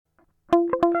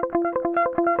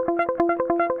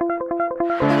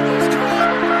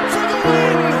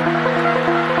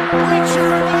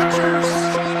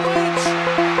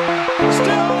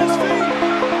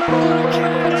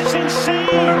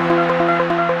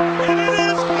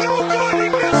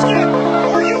it!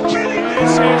 Are you kidding me?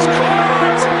 This is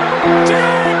caught!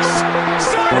 Diggs!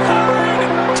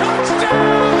 Sideline!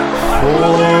 Touchdown!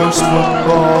 Force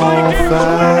Football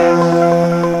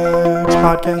Facts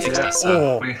Podcast. Yeah,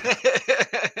 so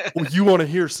Oh, you want to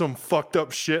hear some fucked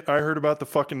up shit I heard about the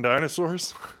fucking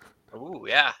dinosaurs? Ooh,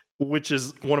 yeah. Which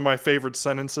is one of my favorite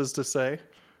sentences to say.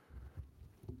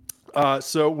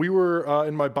 So we were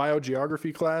in my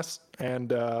biogeography class,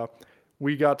 and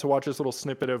we got to watch this little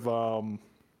snippet of,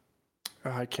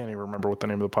 I can't even remember what the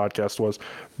name of the podcast was,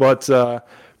 but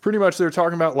pretty much they were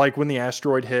talking about like when the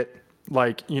asteroid hit,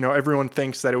 like, you know, everyone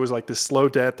thinks that it was like this slow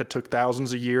death that took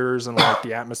thousands of years and like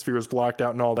the atmosphere was blocked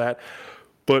out and all that.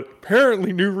 But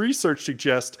apparently new research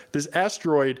suggests this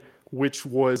asteroid, which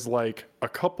was like a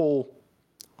couple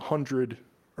hundred,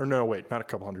 or no, wait, not a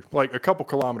couple hundred, like a couple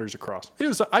kilometers across. It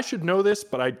was, I should know this,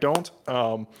 but I don't.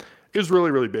 It was really,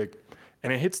 really big.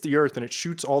 And it hits the earth and it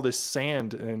shoots all this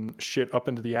sand and shit up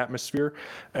into the atmosphere.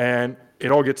 And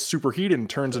it all gets superheated and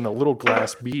turns into little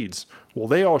glass beads. Well,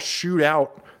 they all shoot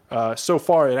out. So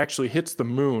far, it actually hits the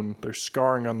moon. There's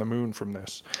scarring on the moon from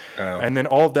this. Oh. And then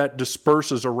all of that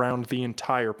disperses around the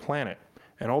entire planet.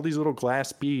 And all these little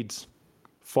glass beads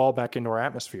fall back into our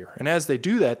atmosphere. And as they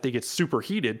do that, they get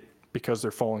superheated because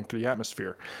they're falling through the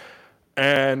atmosphere.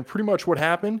 And pretty much what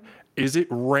happened is it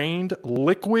rained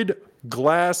liquid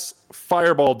glass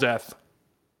fireball death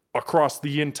across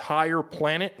the entire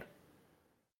planet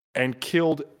and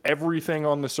killed everything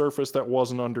on the surface that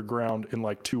wasn't underground in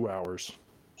like 2 hours.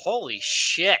 Holy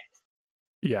shit.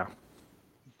 Yeah.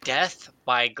 Death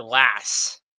by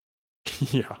glass.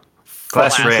 Yeah.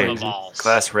 Glass Glass rain. of the balls.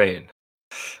 Glass rain.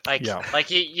 Like, Yeah. like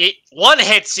you, one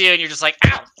hits you and you're just like,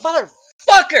 ow,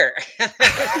 motherfucker!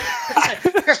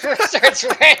 Starts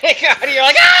raining out and you're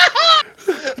like, ah!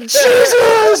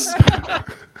 Jesus!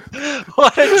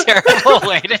 What a terrible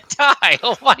way to die.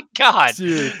 Oh my god.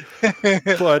 Dude.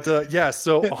 But yeah,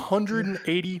 so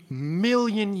 180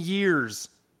 million years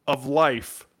of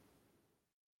life,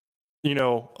 you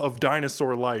know, of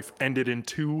dinosaur life ended in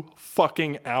 2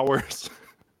 fucking hours.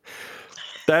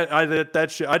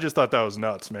 That shit, I just thought that was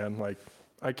nuts, man. Like,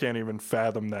 I can't even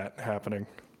fathom that happening.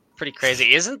 Pretty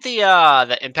crazy. Isn't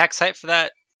the impact site for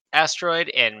that asteroid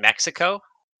in Mexico?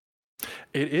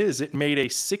 It is. It made a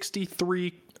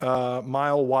 63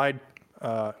 mile wide,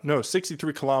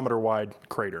 63 kilometer wide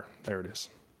crater. There it is.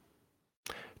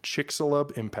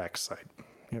 Chicxulub impact site.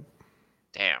 Yep.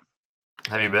 Damn.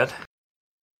 Have you been?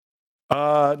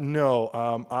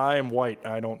 No. I am white.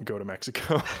 I don't go to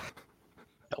Mexico.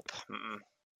 Nope. Mm-mm.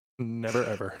 Never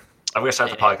ever. I'm gonna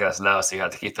start the podcast now, so you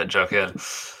have to keep that joke in.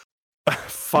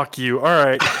 Fuck you. All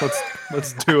right,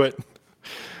 let's do it.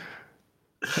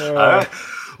 All right.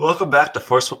 Welcome back to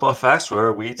Force Football Facts,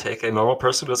 where we take a normal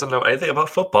person who doesn't know anything about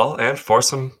football and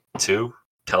force him to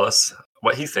tell us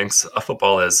what he thinks a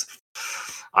football is.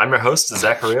 I'm your host,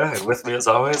 Zachariah, and with me, as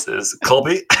always, is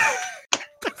Colby.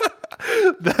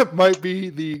 That might be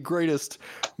the greatest,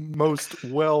 most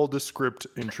well-described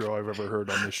intro I've ever heard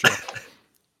on this show.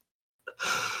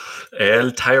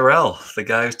 And Tyrell, the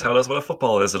guy who's telling us what a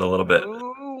football is in a little bit.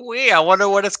 Ooh-wee, I wonder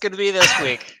what it's going to be this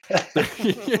week.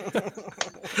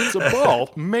 It's a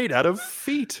ball made out of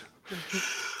feet.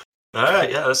 All right,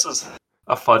 yeah, this is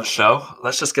a fun show.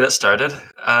 Let's just get it started.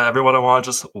 Everyone, I want to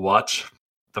just watch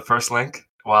the first link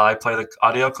while I play the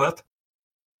audio clip.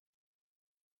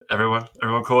 Everyone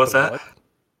cool with that? What?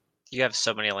 You have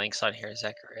so many links on here,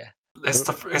 Zachariah. It's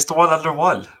the one under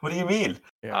one. What do you mean?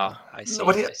 Yeah. Oh, I see.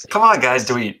 What do you, I see. come on, guys.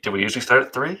 Do we usually start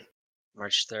at 3?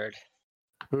 March 3rd.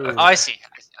 Ooh. Oh, I see.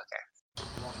 Okay.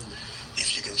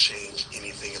 If you can change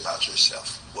anything about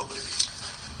yourself, what would it be?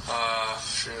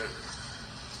 Shit.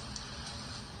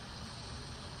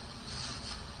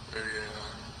 Maybe,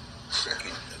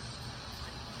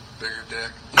 bigger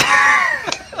dick.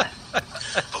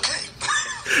 Okay.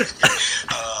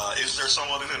 Is there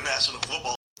someone in the National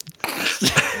Football?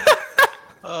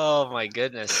 Oh my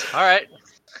goodness. All right.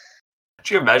 Could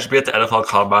you imagine being at the NFL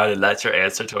Combine and that's your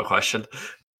answer to a question?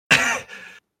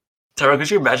 Tyrell,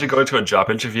 could you imagine going to a job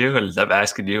interview and them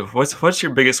asking you, what's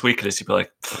your biggest weakness? You'd be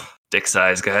like, dick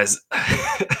size, guys.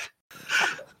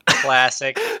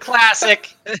 Classic.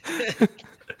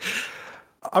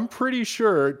 I'm pretty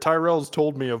sure Tyrell's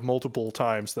told me of multiple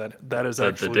times that is The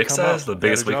actually dick come size, up the at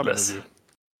biggest a job weakness. interview.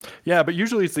 Yeah, but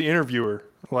usually it's the interviewer.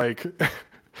 Like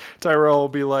Tyrell will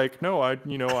be like, "No, I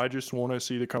just want to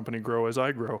see the company grow as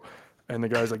I grow," and the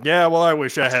guy's like, "Yeah, well, I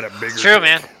wish I had a bigger." True, dick."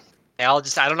 man.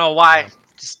 I don't know why.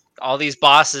 Just all these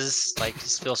bosses like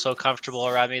just feel so comfortable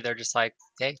around me. They're just like,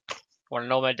 "Hey, want to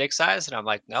know my dick size?" And I'm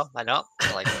like, "No, I don't."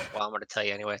 They're like, "Well, I'm going to tell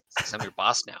you anyway, 'cause I'm your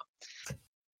boss now."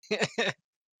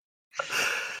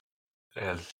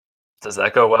 And Does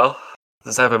that go well?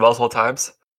 Does that happen multiple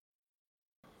times?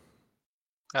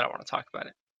 I don't want to talk about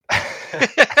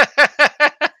it.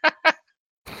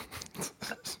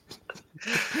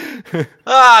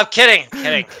 I'm kidding.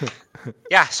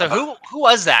 Yeah. So who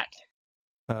was that?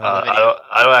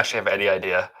 I don't actually have any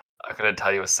idea. I couldn't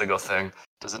tell you a single thing.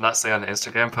 Does it not say on the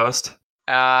Instagram post?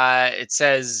 It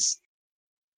says,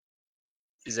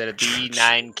 is it a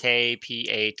B9K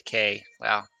P8K?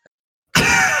 Wow.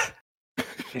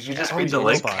 Did you just Oh, read he's the a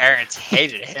link? robot. Parents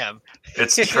hated him.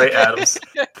 It's Trey Adams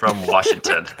from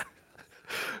Washington.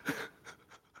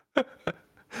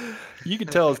 You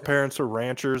could tell his parents were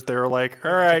ranchers. They were like,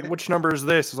 all right, which number is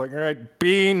this? It's like, all right,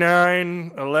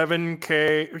 B9,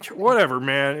 11K, whatever,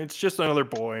 man. It's just another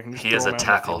boy. And just He is throw a him out in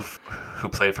the tackle field. who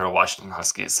played for the Washington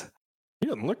Huskies. He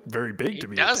doesn't look very big to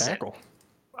He be doesn't. a tackle.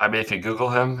 I mean, if you Google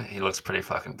him, he looks pretty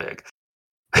fucking big.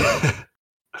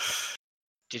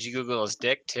 Did you Google his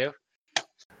dick too?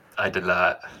 I did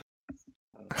not.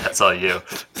 That's all you.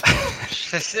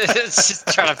 It's just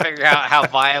trying to figure out how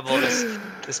viable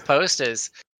this post is.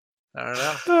 I don't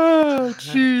know. Oh,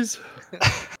 jeez.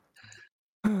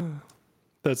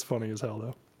 That's funny as hell,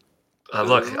 though.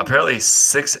 Look, apparently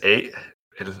 6'8"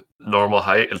 in normal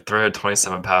height and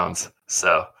 327 pounds.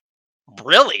 So,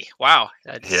 Really? Wow.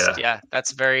 Yeah. Yeah.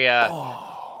 That's very.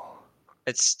 Oh.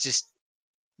 It's just.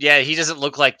 Yeah, he doesn't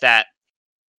look like that.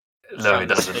 no, he From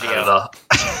this doesn't video. at all.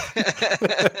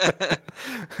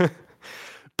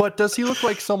 But does he look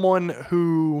like someone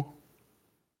who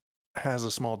has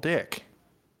a small dick?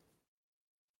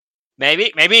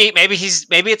 Maybe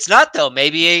it's not though.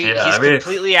 Maybe Yeah, he's I mean-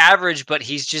 completely average, but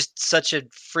he's just such a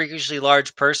freakishly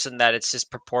large person that it's just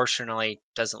proportionally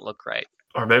doesn't look right.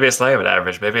 Or maybe it's not even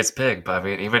average. Maybe it's big. But I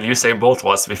mean, even Usain Bolt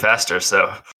wants to be faster.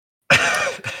 So,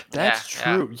 That's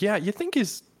Yeah, true. Yeah, you think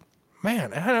his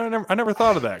man? I never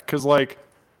thought of that because, like,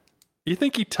 you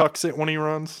think he tucks it when he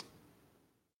runs?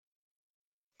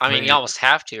 I mean, Wait. you almost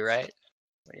have to, right?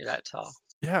 When you're that tall.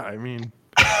 Yeah, I mean,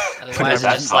 Otherwise,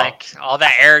 that it's tall. like all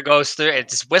that air goes through. It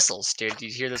just whistles, dude. You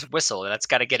hear this whistle, and that's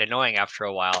got to get annoying after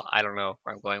a while. I don't know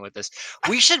where I'm going with this.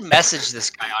 We should message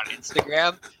this guy on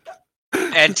Instagram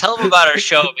and tell him about our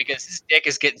show because his dick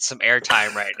is getting some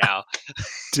airtime right now.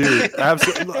 dude,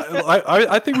 absolutely.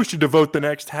 I think we should devote the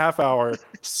next half hour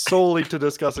solely to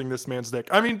discussing this man's dick.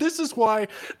 I mean, this is why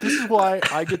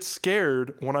I get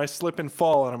scared when I slip and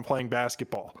fall and I'm playing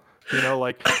basketball. You know,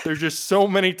 like there's just so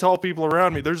many tall people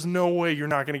around me. There's no way you're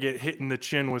not going to get hit in the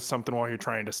chin with something while you're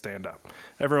trying to stand up.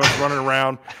 Everyone's running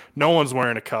around. No one's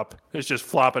wearing a cup. It's just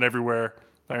flopping everywhere.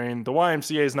 I mean, the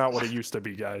YMCA is not what it used to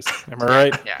be, guys. Am I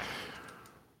right? Yeah.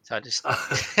 So just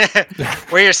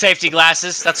wear your safety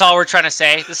glasses. That's all we're trying to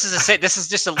say. This is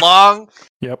just a long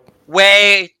Yep.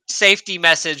 way safety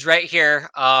message right here.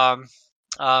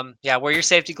 Yeah, wear your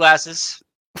safety glasses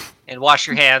and wash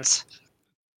your hands.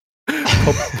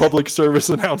 Public service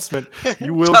announcement.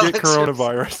 You will Public get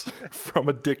coronavirus from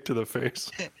a dick to the face.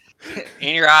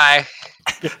 In your eye.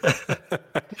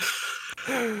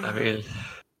 I mean,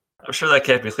 I'm sure that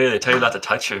can't be clear. They tell you not to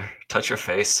touch your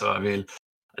face. So I mean,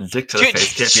 a dick to the Dude,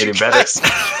 face can't be you any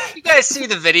better. You guys see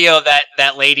the video of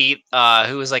that lady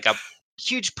who was like a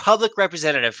huge public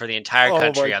representative for the entire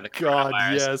country on the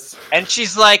coronavirus? Yes. And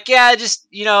she's like, yeah, just,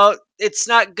 it's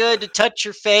not good to touch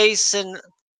your face. And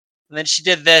then she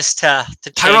did this to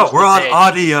change Tyro, we're the on thing.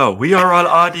 audio. We are on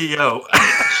audio.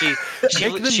 Make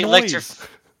the she licked her noise.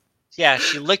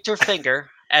 she licked her finger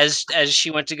as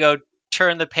she went to go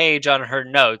turn the page on her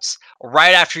notes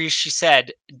right after she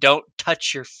said, "Don't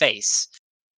touch your face."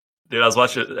 Dude, I was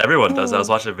watching. Everyone does. I was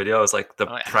Oh. watching a video. It was like the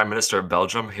Oh, yeah. Prime Minister of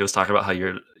Belgium. He was talking about how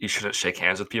you shouldn't shake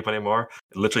hands with people anymore.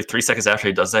 And literally 3 seconds after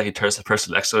he does that, he turns to the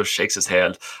person next to him, shakes his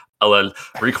hand, and then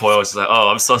recoils. He's like, "Oh,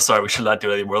 I'm so sorry. We should not do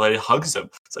it anymore." Then he hugs him.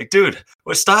 It's like, dude,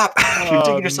 well, stop. You're Oh,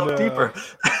 digging yourself no. deeper.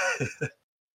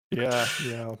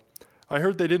 Yeah. I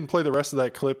heard they didn't play the rest of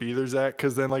that clip either, Zach,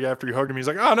 because then, like, after he hugged him, he's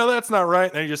like, "Oh, no, that's not right."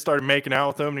 And then he just started making out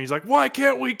with him, and he's like, "Why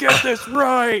can't we get this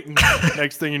right?" And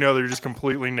next thing you know, they're just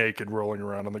completely naked rolling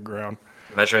around on the ground.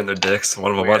 Measuring their dicks. One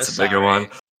of them We're wants a bigger sorry. one.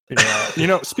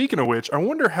 Yeah. Speaking of which, I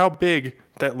wonder how big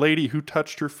that lady who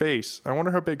touched her face, I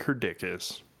wonder how big her dick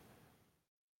is.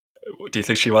 Do you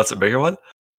think she wants a bigger one?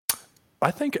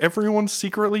 I think everyone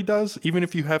secretly does, even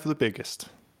if you have the biggest.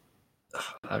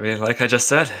 I mean, like I just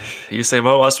said, Usain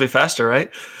Bolt wants to be faster,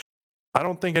 right? I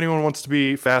don't think anyone wants to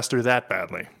be faster that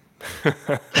badly.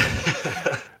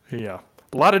 Yeah.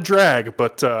 A lot of drag,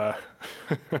 but oh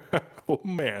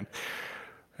man.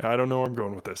 I don't know where I'm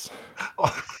going with this.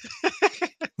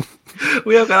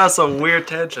 We have got on some weird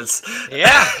tangents.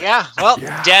 Yeah. Well,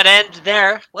 Yeah. dead end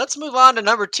there. Let's move on to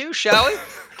number 2, shall we?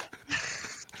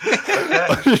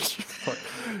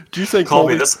 Did you say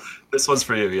Colby, Colby? this one's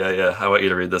for you. Yeah. I want you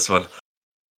to read this one.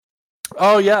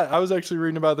 Oh, yeah. I was actually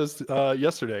reading about this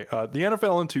yesterday. The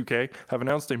NFL and 2K have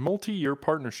announced a multi-year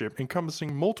partnership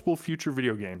encompassing multiple future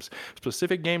video games.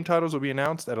 Specific game titles will be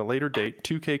announced at a later date.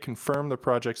 2K confirmed the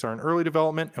projects are in early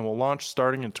development and will launch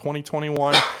starting in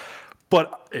 2021.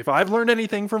 But if I've learned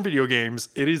anything from video games,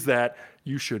 it is that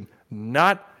you should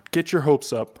not get your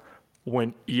hopes up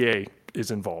when EA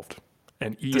is involved.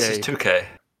 And EA... This is 2K.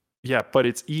 Yeah, but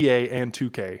it's EA and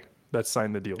 2K that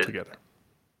signed the deal together.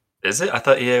 Is it? I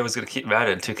thought EA was going to keep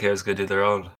Madden. 2K was going to do their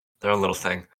own little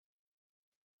thing.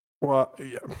 Well,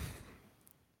 yeah.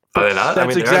 Are they not?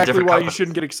 That's they're exactly why you companies.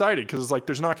 shouldn't get excited, because it's like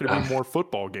there's not going to be more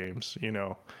football games, you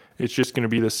know. It's just going to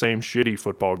be the same shitty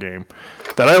football game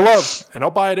that I love, and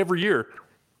I'll buy it every year.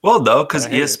 Well, no, because I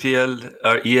hate ESPN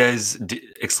or EA's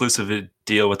exclusive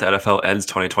deal with the NFL ends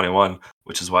 2021,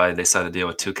 which is why they signed a deal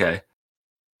with 2K.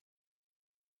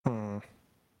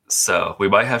 So we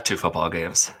might have 2 football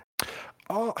games.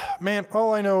 Oh man,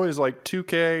 all I know is like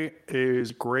 2K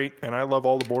is great, and I love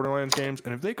all the Borderlands games.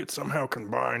 And if they could somehow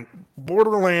combine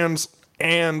Borderlands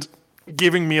and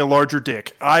giving me a larger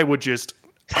dick, I would be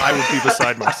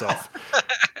beside myself.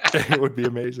 It would be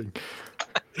amazing.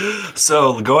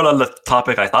 So going on the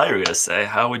topic I thought you were going to say,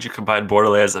 how would you combine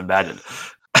Borderlands and Madden?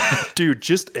 Dude,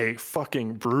 just a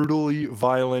fucking brutally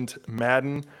violent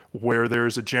Madden where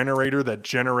there's a generator that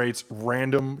generates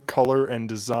random color and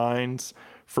designs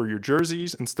for your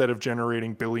jerseys. Instead of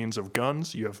generating billions of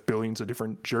guns, you have billions of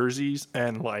different jerseys,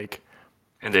 and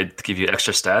they give you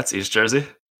extra stats each jersey?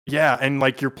 Yeah, and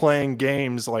like you're playing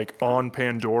games like on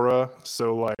Pandora,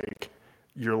 so like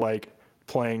you're like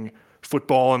playing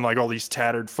football in like all these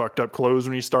tattered, fucked up clothes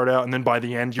when you start out, and then by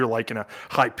the end you're like in a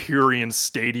Hyperion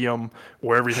stadium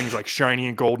where everything's like shiny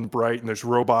and gold and bright, and there's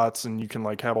robots, and you can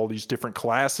like have all these different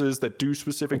classes that do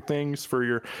specific things for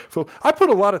your. I put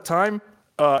a lot of time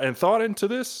and thought into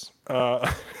this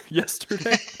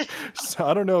yesterday, so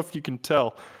I don't know if you can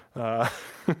tell.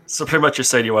 So pretty much you're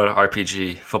saying you want an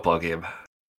RPG football game.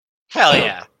 Hell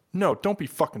yeah. No, don't be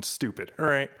fucking stupid. All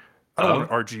right, I don't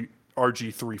want an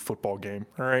RG3 football game.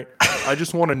 All right, I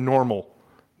just want a normal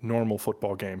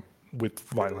football game with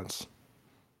violence.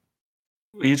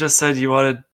 You just said you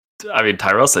wanted. I mean,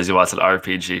 Tyrell says he wants an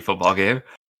RPG football game.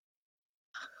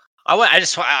 I want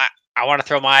to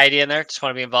throw my idea in there. Just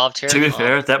want to be involved here. To be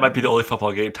fair, that might be the only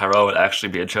football game Tyrell would actually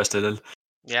be interested in.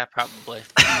 Yeah, probably.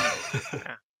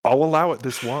 I'll allow it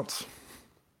this once.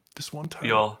 This one time.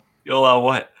 You'll allow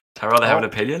what? Tyrell to have an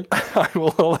opinion? I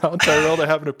will allow Tyrell to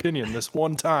have an opinion this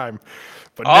one time,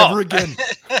 but never again.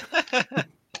 I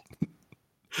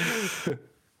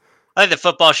think the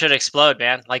football should explode,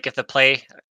 man. Like if the play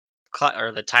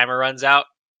or the timer runs out,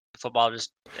 the football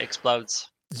just explodes.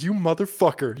 You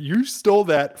motherfucker. You stole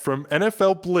that from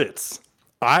NFL Blitz.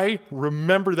 I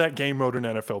remember that game mode in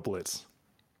NFL Blitz.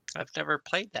 I've never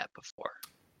played that before.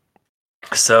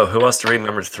 So, who wants to read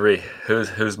number 3?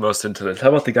 Who's most into it? How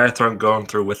about the guy going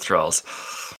through withdrawals?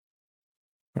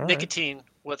 All right. Nicotine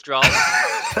withdrawals.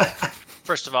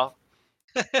 First of all,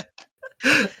 the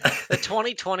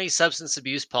 2020 substance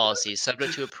abuse policy,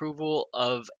 subject to approval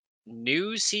of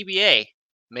new CBA,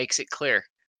 makes it clear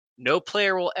no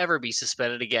player will ever be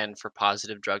suspended again for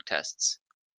positive drug tests.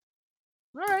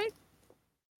 All right.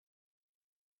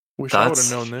 Wish I would have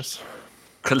known this.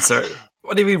 Concern.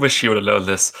 What do you mean? Wish you would have known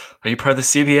this? Are you part of the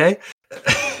CBA?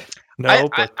 No,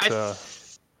 I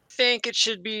think it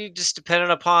should be just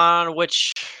dependent upon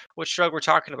which drug we're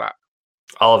talking about.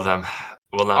 All of them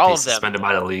will not All be of them. suspended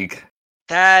by the league.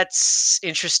 That's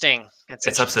interesting.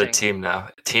 It's up to the team now.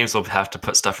 Teams will have to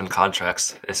put stuff in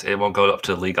contracts. It won't go up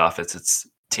to the league office. It's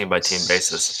team by team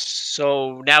basis.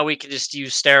 So now we can just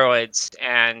use steroids,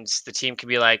 and the team can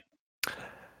be like,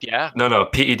 yeah, No,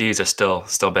 PEDs are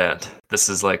still banned. This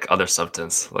is like other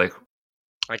substance, like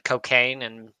cocaine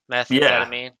and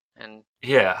methamphetamine and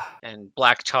yeah. and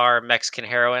black tar Mexican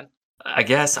heroin. I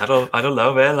guess I don't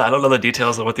know, man. I don't know the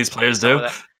details of what these players do.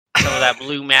 Some of that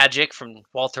blue magic from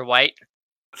Walter White.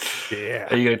 Yeah.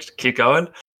 Are you gonna keep going?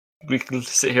 We can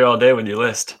sit here all day when you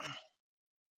list.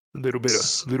 Little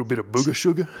bit of booger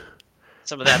sugar.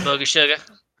 Some of that booger sugar.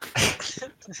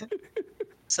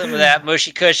 Some of that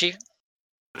mushy cushy.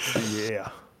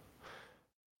 Yeah.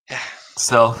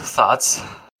 So thoughts?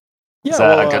 Yeah. Is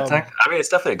that a good thing? I mean, it's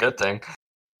definitely a good thing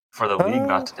for the league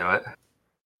not to do it,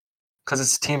 because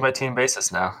it's team by team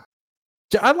basis now.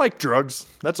 Yeah, I like drugs.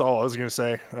 That's all I was gonna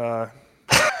say.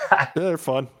 They're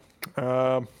fun.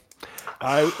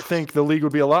 I think the league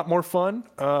would be a lot more fun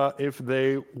if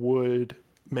they would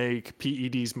make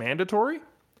PEDs mandatory.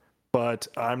 but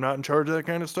I'm not in charge of that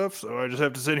kind of stuff, so I just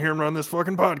have to sit here and run this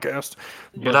fucking podcast.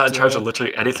 You're not in charge of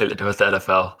literally anything to do with the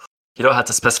NFL. You don't have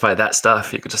to specify that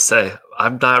stuff. You could just say,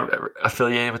 I'm not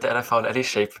affiliated with the NFL in any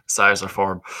shape, size, or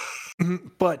form.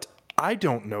 But I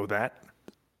don't know that.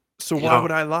 So why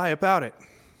would I lie about it?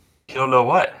 You don't know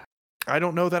what? I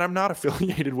don't know that I'm not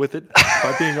affiliated with it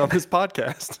by being on this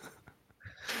podcast.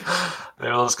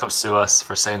 Maybe they'll just come sue us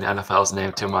for saying the NFL's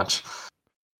name too much.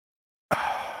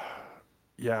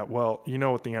 Yeah, well, you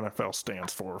know what the NFL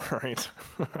stands for, right?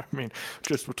 I mean,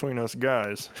 just between us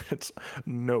guys, it's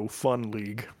no fun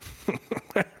league.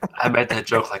 I made that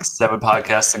joke like 7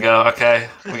 podcasts ago, okay?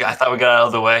 I thought we got out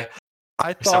of the way.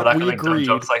 I thought we agreed.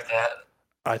 Jokes like that.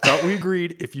 I thought we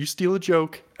agreed if you steal a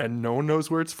joke and no one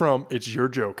knows where it's from, it's your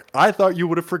joke. I thought you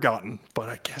would have forgotten, but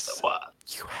I guess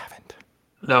you haven't.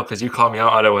 No, because you called me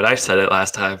out on it when I said it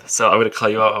last time, so I'm going to call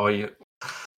you out when you...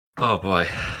 Oh, boy.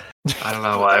 I don't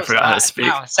know why I forgot how to speak.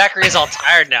 Wow, Zachary's all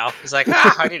tired now. He's like,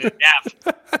 I need a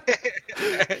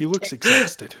nap. He looks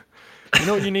exhausted. You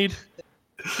know what you need?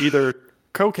 Either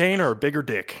cocaine or a bigger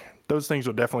dick. Those things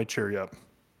will definitely cheer you up.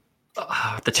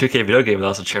 The 2K video game would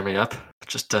also cheer me up,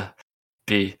 just to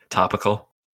be topical.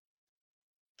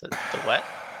 The what?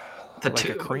 Like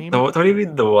a cream? What do you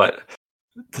mean the what?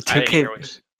 The I didn't hear 2K,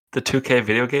 what- the 2K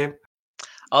video game?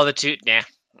 Oh, the two. Nah.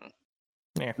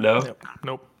 Yeah. No?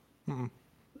 Nope. Mm-mm.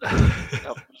 I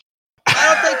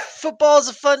don't think football is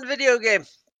a fun video game.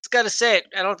 Just gotta say it.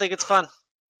 I don't think it's fun.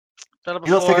 Done it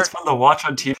You don't think before. it's fun to watch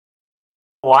on TV?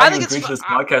 Why I do you think it's agree to this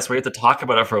fun- podcast where you have to talk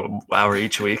about it for an hour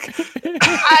each week?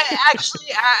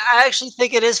 I actually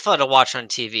think it is fun to watch on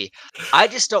TV. I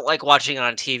just don't like watching it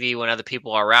on TV when other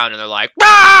people are around and they're like,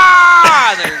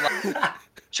 "Rah!" and they're like,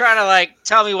 trying to like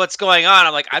tell me what's going on.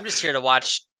 I'm like, I'm just here to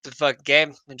watch the fucking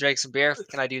game and drink some beer.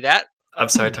 Can I do that? I'm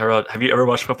sorry, Tyrell. Have you ever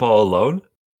watched football alone?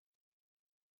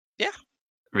 Yeah.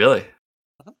 Really?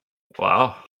 Uh-huh.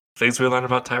 Wow. Things we learned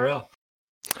about Tyrell.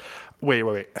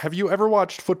 Wait. Have you ever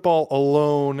watched football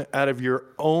alone out of your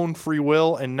own free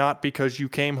will and not because you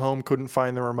came home, couldn't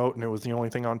find the remote, and it was the only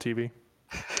thing on TV?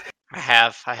 I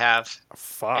have.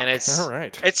 Fuck. And it's all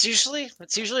right. It's usually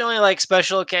only like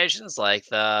special occasions, like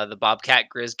the Bobcat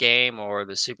Grizz game or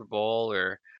the Super Bowl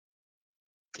or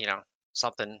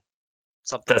something.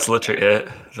 That's literally it.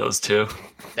 Those two.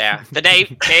 Yeah, the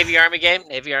Navy Army game.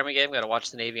 Gotta watch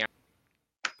the Navy Army.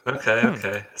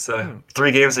 Okay. So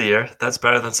 3 games a year. That's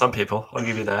better than some people. I'll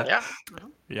give you that.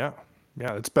 Yeah.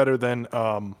 Yeah. It's better than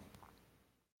all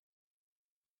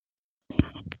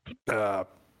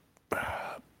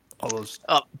those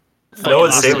No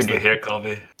one's lost saving it. you here,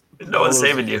 Colby. No one's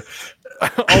saving you.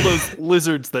 all those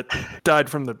lizards that died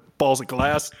from the balls of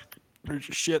glass.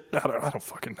 Shit, I don't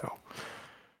fucking know.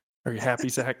 Are you happy,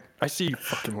 Zach? I see you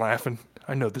fucking laughing.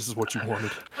 I know this is what you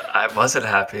wanted. I wasn't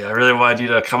happy. I really wanted you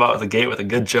to come out of the gate with a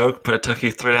good joke, but it took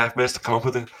you 3.5 minutes to come up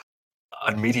with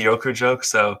a mediocre joke,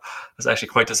 so I was actually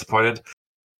quite disappointed.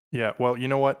 Yeah, well, you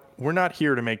know what? We're not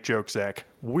here to make jokes, Zach.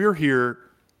 We're here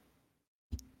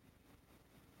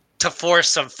To force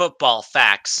some football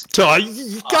facts. to...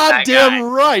 that Goddamn guy.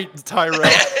 right, Tyrell.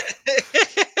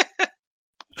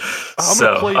 I'm So,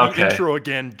 going to play the okay. intro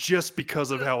again just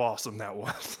because of how awesome that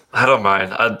was. I don't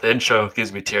mind. The intro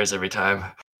gives me tears every time.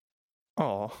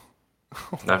 Oh.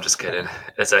 No, I'm just kidding.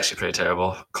 It's actually pretty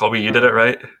terrible. Colby, you did it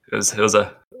right. It was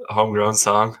a homegrown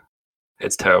song.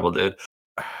 It's terrible, dude.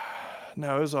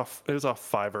 No, it was off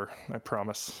Fiverr, I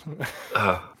promise.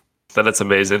 Oh, then it's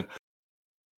amazing.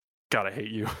 God, I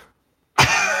hate you.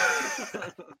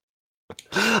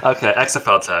 Okay,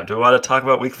 XFL time. Do we want to talk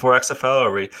about Week 4 XFL,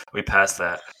 or we past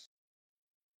that?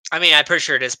 I mean, I'm pretty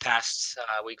sure it is past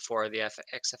week 4 of the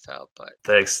XFL, but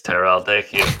Thanks, Terrell.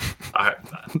 Thank you. All right,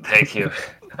 thank you.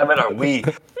 I mean, are we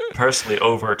personally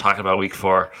over talking about Week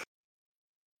 4?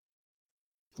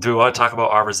 Do we want to talk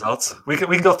about our results? We can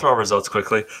go through our results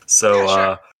quickly. So, Yeah,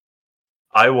 sure.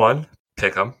 I won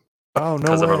Pick'em Oh, no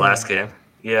because of our way. last game.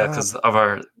 Yeah, Oh. because of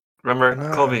our. Remember,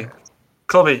 No.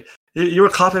 Colby, you were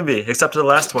copying me, except for the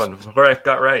last one where I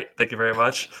got right. Thank you very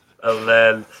much. And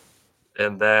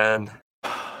then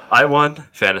I won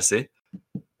fantasy.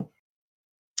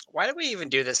 why do we even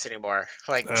do this anymore?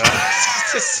 Like, Uh.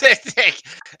 it's the same thing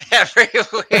every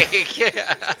week.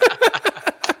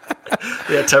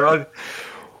 Yeah, Terrell.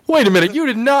 Wait a minute, you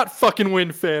did not fucking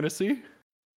win fantasy.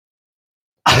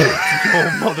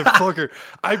 Oh, motherfucker.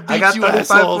 I beat got you 35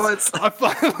 assholes. points. I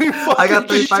finally fucking I got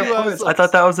beat 35 you points. I assholes.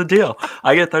 thought that was the deal.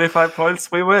 I get 35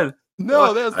 points, we win.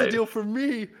 No, that's the I- deal for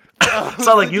me. It's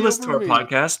not like you listen to our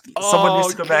podcast. Someone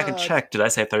needs to go back and God. check. Did I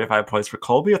say 35 points for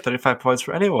Colby or 35 points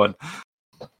for anyone?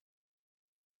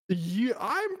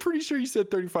 I'm pretty sure you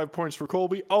said 35 points for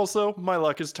Colby. Also, my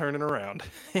luck is turning around.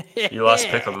 You lost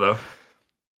Pick'em though.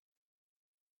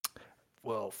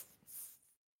 Well,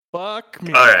 fuck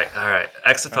me. All right.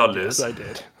 XFL news. I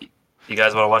did. You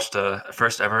guys want to watch the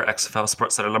first ever XFL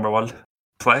SportsCenter #1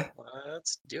 play?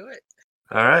 Let's do it.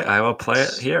 All right, I will play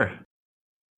it here.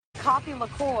 Coffee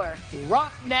liqueur.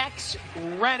 Roughnecks,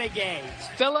 Renegades.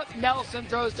 Philip Nelson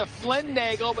throws to Flynn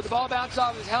Nagel, but the ball bounces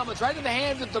off his helmet right in the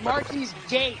hands of DeMarquise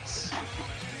Gates.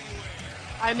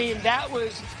 I mean, that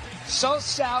was so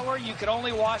sour you could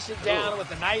only wash it down with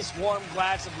a nice warm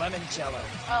glass of limoncello.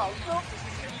 Oh,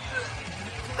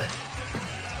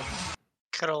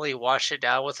 Could only wash it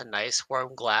down with a nice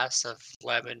warm glass of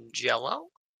lemon jello.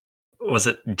 Was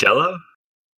it Jello?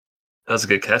 That was a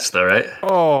good catch, though, right?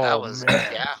 Oh, That was,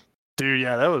 man. yeah. Dude,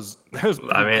 yeah, that was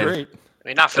I mean- great. I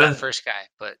mean, not for that first guy,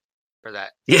 but for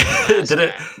that. Yeah, did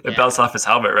it? It bounced off his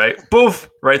helmet, right? Poof!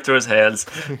 Right through his hands.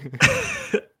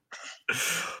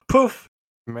 Poof!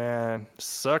 Man,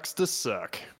 sucks to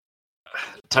suck.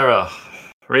 Tyrell,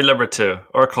 read number 2.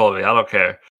 Or Colby, I don't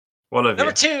care. One of Number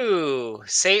you. 2,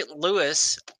 St.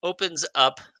 Louis opens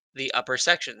up the upper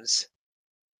sections.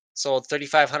 Sold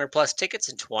 3,500 plus tickets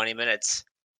in 20 minutes.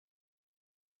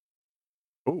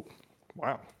 Oh,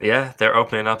 wow. Yeah, they're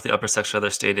opening up the upper section of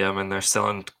their stadium and they're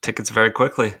selling tickets very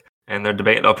quickly. And they're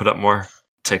debating to open up more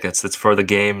tickets. It's for the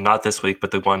game, not this week,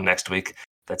 but the one next week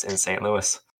that's in St.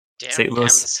 Louis. Damn, St.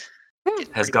 Louis Cam's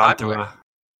getting has pretty gone popular.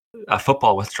 through a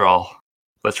football withdrawal.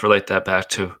 Let's relate that back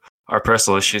to our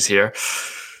personal issues here.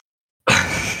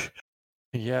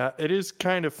 Yeah, it is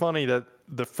kind of funny that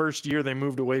the first year they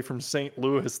moved away from St.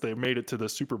 Louis, they made it to the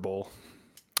Super Bowl.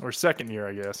 Or second year,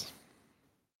 I guess.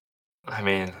 I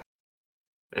mean,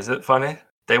 is it funny?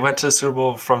 They went to the Super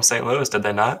Bowl from St. Louis, did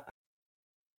they not?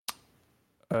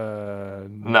 No,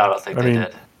 I don't think they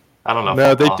did. I don't know. No,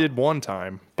 football. they did one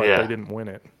time, but Yeah. they didn't win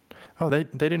it. Oh, they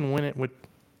didn't win it with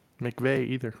McVay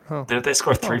either. Oh, Didn't they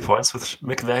score 3 points with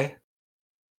McVay?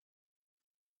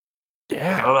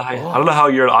 yeah. I don't know how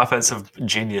you're an offensive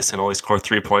genius and only score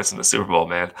 3 points in the Super Bowl,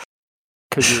 man.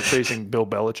 Because you're facing Bill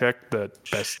Belichick, the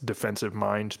best defensive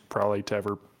mind probably to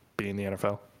ever be in the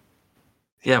NFL.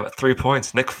 Yeah, but 3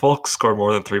 points. Nick Foles scored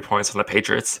more than 3 points on the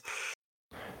Patriots.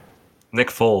 Nick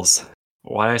Foles.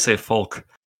 Why did I say Folk?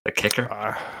 The kicker?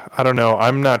 I don't know.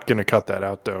 I'm not going to cut that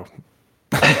out, though.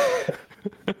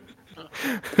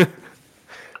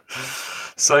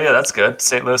 So yeah, that's good.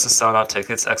 St. Louis is selling out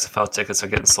tickets. XFL tickets are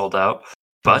getting sold out.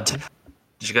 But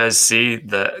did you guys see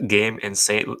the game in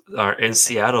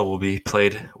Seattle will be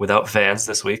played without fans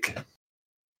this week?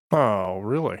 Oh,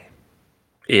 really?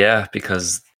 Yeah,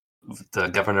 because the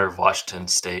governor of Washington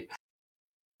State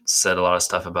said a lot of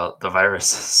stuff about the virus,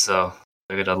 so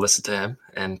they're gonna listen to him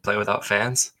and play without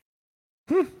fans.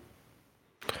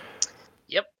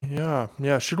 Yep.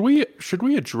 Yeah. Should we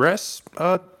address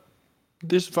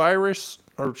this virus,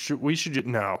 or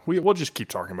we'll just keep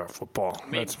talking about football.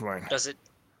 mean, That's fine.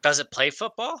 Does it play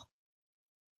football?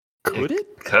 Could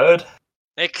it? Could.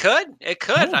 It could.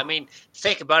 Yeah. I mean,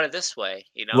 think about it this way.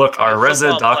 You know, Look, our a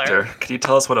resident football doctor, player- can you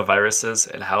tell us what a virus is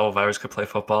and how a virus could play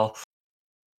football?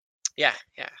 Yeah.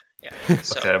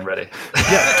 So, Okay, I'm ready.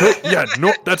 Yeah.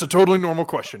 No, that's a totally normal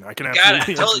question. I can got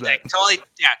absolutely it. answer Totally. that.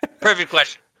 Yeah. Perfect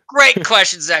question. Great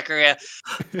question, Zachariah.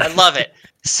 I love it.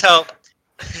 So,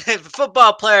 if a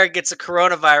football player gets a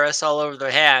coronavirus all over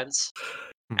their hands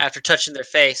after touching their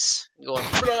face, going,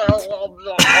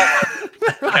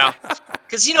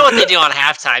 because you know what they do on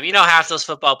halftime. You know, half those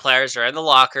football players are in the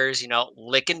lockers,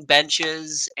 licking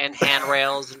benches and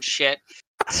handrails and shit.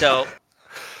 So,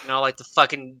 like the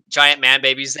fucking giant man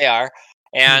babies they are,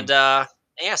 and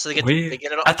so they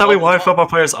get it. I thought we all- wanted football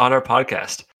players on our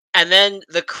podcast. And then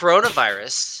the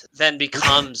coronavirus then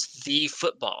becomes the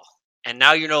football. And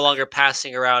now you're no longer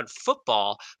passing around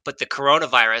football, but the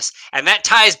coronavirus. And that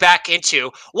ties back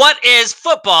into what is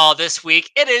football this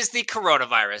week? It is the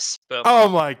coronavirus. Boom. Oh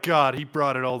my God, he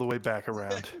brought it all the way back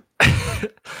around.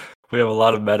 We have a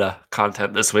lot of meta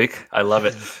content this week. I love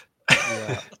it.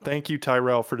 Yeah. Thank you,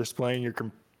 Tyrell, for displaying your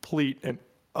complete and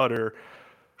utter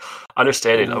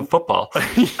Understanding of football.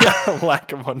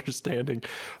 lack of understanding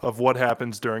of what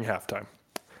happens during halftime.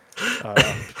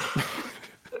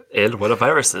 And what a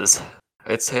virus is.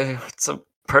 It's a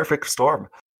perfect storm.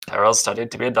 Tyrell's studying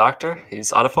to be a doctor.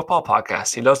 He's on a football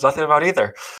podcast. He knows nothing about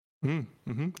either.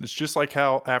 Mm-hmm. It's just like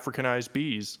how Africanized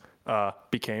bees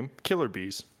became killer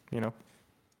bees.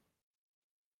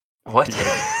 What?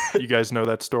 You guys know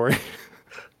that story?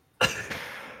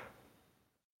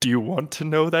 Do you want to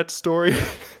know that story?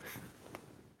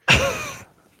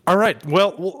 All right.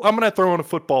 Well, I'm going to throw in a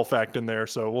football fact in there.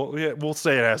 So we'll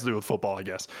say it has to do with football, I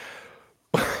guess.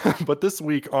 but this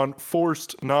week on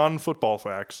forced non-football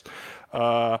facts,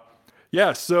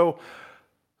 so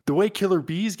the way killer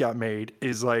bees got made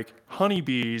is like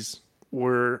honeybees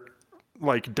were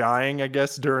like dying, I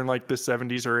guess, during like the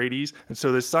 70s or 80s. And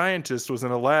so the scientist was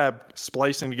in a lab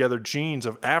splicing together genes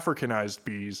of Africanized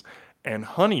bees and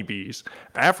honeybees.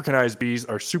 Africanized bees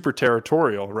are super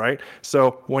territorial, right?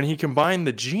 So when he combined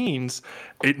the genes,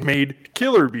 it made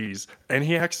killer bees. And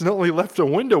he accidentally left a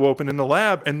window open in the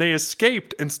lab and they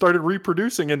escaped and started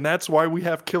reproducing. And that's why we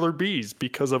have killer bees,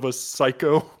 because of a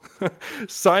psycho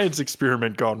science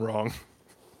experiment gone wrong.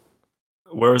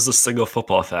 Where is the single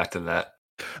football fact in that?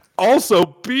 Also,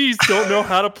 bees don't know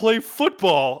how to play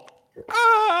football.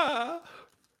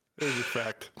 There's a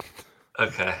fact.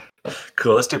 Okay.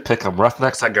 Cool. Let's do pick 'em.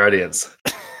 Roughnecks on Guardians.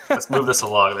 Let's move this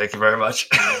along. Thank you very much.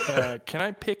 Can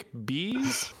I pick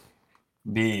bees?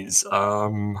 Bees.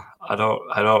 I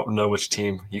don't know which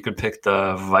team. You could pick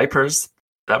the Vipers.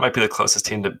 That might be the closest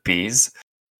team to bees.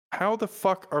 How the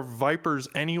fuck are vipers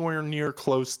anywhere near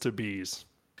close to bees?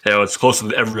 Yeah, it's closer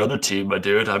than every other team, my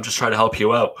dude. I'm just trying to help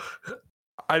you out.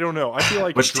 I don't know. I feel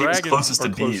like Which team is dragons closest are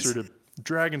to bees? closer to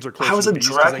dragons are closer How is to a bees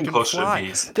 'cause they dragon can closer to fly.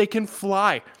 bees? They can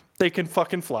fly. They can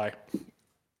fucking fly.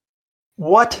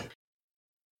 What?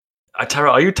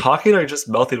 Tyrell, are you talking or are you just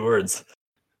mouthing words?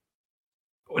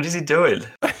 What is he doing?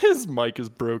 His mic is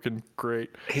broken.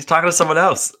 Great. He's talking to someone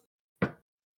else.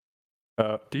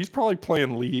 He's probably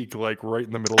playing League like right in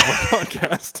the middle of our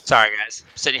podcast. Sorry, guys.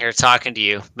 I'm sitting here talking to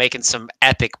you, making some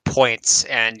epic points,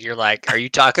 and you're like, "Are you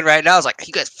talking right now?" I was like,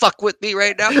 "You guys fuck with me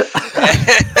right now."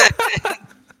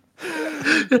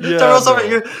 Tyrell's over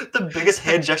here, the biggest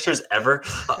hand gestures ever.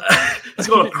 He's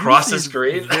going across the He's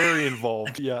screen. Very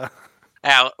involved. Yeah.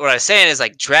 Now, what I was saying is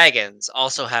like dragons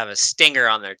also have a stinger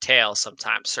on their tail.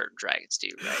 Sometimes certain dragons do,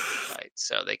 right?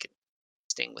 So they can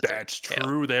sting with That's their tail.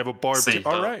 true. They have a barbed. See,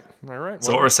 All right.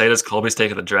 So what we're saying is Colby's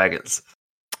taking the Dragons.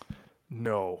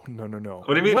 No. What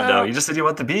do you mean? Well, No, you just said you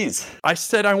want the bees. I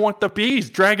said I want the bees.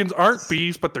 Dragons aren't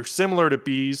bees, but they're similar to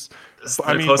bees. They're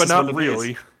I mean, but closest one not to bees.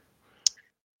 really.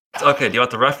 Okay, do you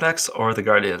want the Roughnecks or the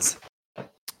Guardians?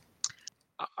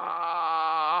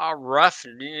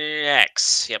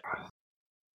 Roughnecks. Yep.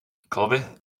 Colby?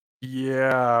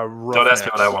 Yeah. Don't ask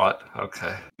me what I Roughnecks. want.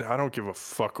 Okay. I don't give a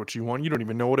fuck what you want. You don't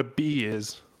even know what a bee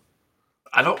is.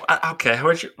 Okay,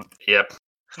 where'd you... Yep.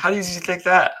 How do you think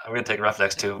that? I'm going to take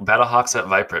Roughnecks too. Battlehawks at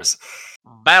Vipers.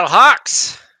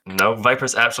 Battlehawks. No,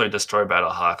 Vipers absolutely destroy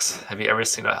Battlehawks. Have you ever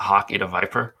seen a hawk eat a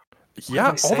Viper? Yeah, am I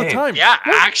all the saying? time. Yeah,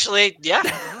 What? actually, yeah.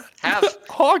 Have.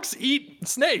 Hawks eat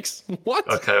snakes. What?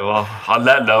 Okay, well, on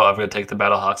that note, I'm going to take the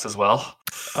Battlehawks as well.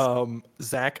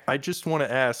 Zach, I just want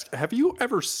to ask, have you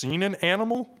ever seen an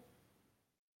animal?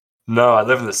 No, I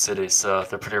live in the city, so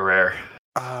they're pretty rare.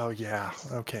 Oh yeah.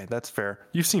 Okay, that's fair.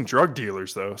 You've seen drug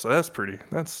dealers though, so that's pretty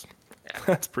pretty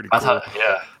I cool. thought,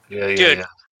 yeah. Dude.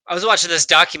 I was watching this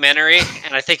documentary,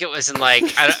 and I think it was in like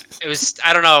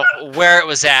I don't know where it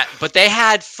was at, but they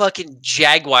had fucking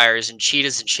jaguars and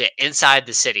cheetahs and shit inside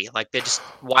the city. Like they just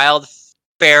wild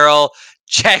feral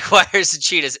jaguars and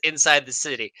cheetahs inside the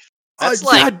city. That's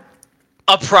like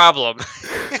a problem.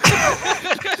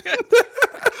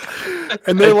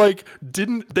 And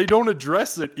they don't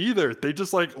address it either. They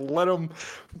just like let them.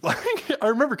 Like I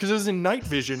remember because it was in night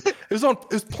vision. It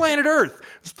was Planet Earth.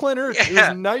 It Yeah.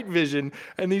 was night vision,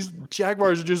 and these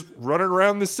jaguars are just running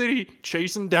around the city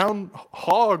chasing down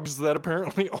hogs that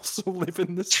apparently also live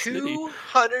in the city.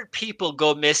 200 people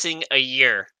go missing a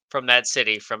year from that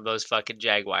city from those fucking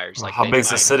jaguars. Like How they big's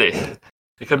the find- city?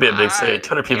 It could be a big city.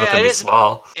 200 people yeah, can it be is.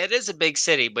 small. It is a big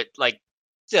city, but like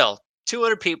still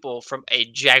 200 people from a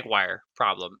jaguar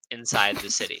problem inside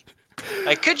the city.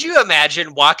 Like, could you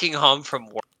imagine walking home from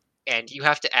work and you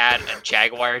have to add a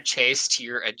jaguar chase to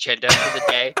your agenda for the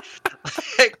day?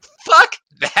 Like, fuck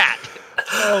that.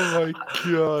 Oh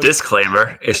my god.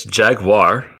 Disclaimer, it's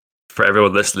Jaguar. For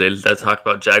everyone listening, let's talk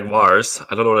about Jaguars.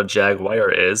 I don't know what a Jaguar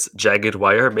is. Jagged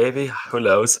wire, maybe? Who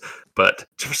knows? But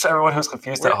for everyone who's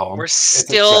confused at home, We're it's a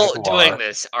still Jaguar. doing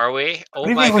this, are we? Oh What do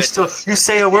you my mean we're goodness. still? You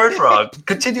say a word wrong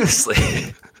continuously.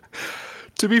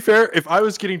 To be fair, if I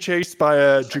was getting chased by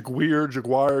a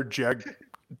jaguar,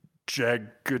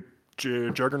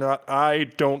 juggernaut, I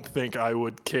don't think I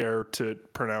would care to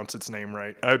pronounce its name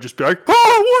right. I would just be like,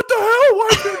 "Oh, what the hell? Why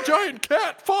is there a giant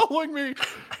cat following me?"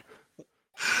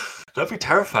 That'd be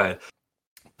terrifying.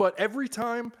 But every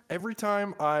time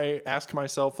I ask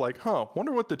myself, like,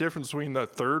 wonder what the difference between the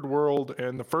third world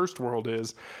and the first world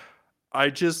is, I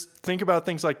just think about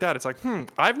things like that. It's like,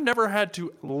 I've never had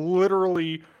to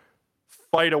literally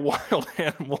fight a wild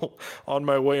animal on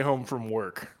my way home from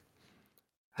work.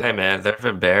 Hey man, there have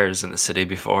been bears in the city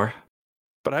before.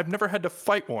 but I've never had to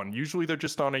fight one. Usually they're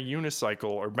just on a unicycle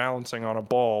or balancing on a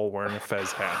ball wearing a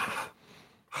fez hat.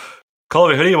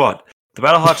 Colby, who do you want? The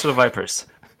Battlehawks or the Vipers?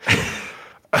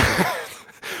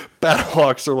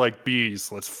 Battlehawks are like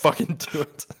bees. Let's fucking do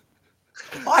it.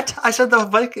 What? I said the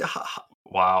Viking.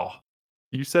 Wow.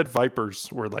 You said Vipers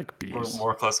were like We're bees.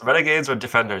 more close. Renegades or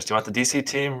Defenders? Do you want the DC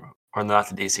team or not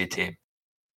the DC team?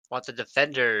 Want the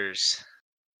Defenders.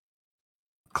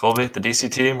 Colby, the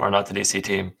DC team or not the DC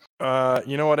team?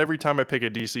 You know what? Every time I pick a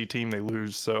DC team, they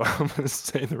lose, so I'm gonna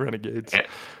say the Renegades.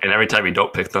 And every time you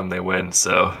don't pick them, they win.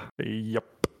 So Yep.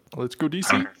 Let's go DC.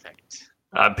 Perfect.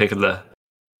 I'm picking the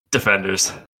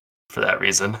Defenders for that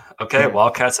reason. Okay,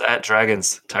 Wildcats at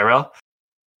Dragons. Tyrell?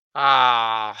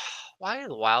 Why are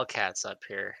the Wildcats up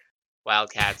here?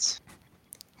 Wildcats.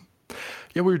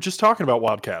 Yeah, we were just talking about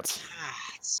Wildcats.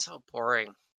 It's so boring.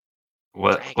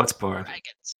 What's boring?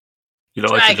 Dragons. You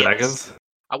don't like the Dragons. Dragons?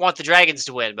 I want the Dragons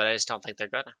to win, but I just don't think they're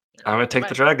gonna. I'm going to take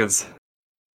the Dragons.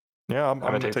 Yeah, I'm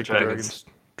gonna gonna take take the the Dragons.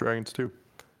 Dragons too.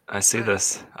 I see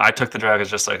this. I took the Dragons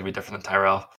just so I could be different than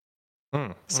Tyrell.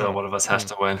 So one of us has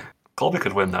to win. Colby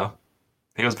could win, though.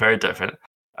 He was very different.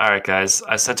 All right, guys.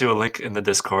 I sent you a link in the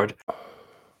Discord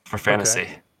for fantasy.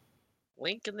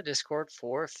 Link in the Discord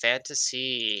for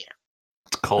fantasy.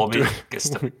 Colby gets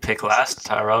to pick last.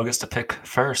 Tyrell gets to pick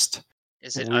first.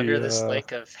 Is it We, under this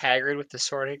link of Hagrid with the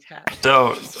sorting hat?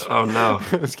 Don't. Oh, no.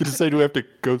 I was gonna say, do we have to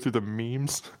go through the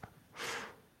memes?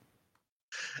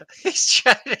 He's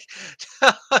trying to.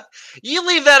 You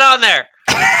leave that on there.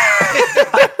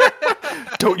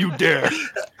 Don't you dare!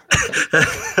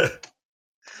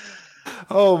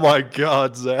 Oh my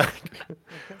God, Zach!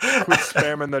 Quit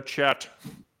spamming the chat.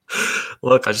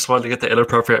 Look, I just wanted to get the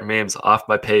inappropriate memes off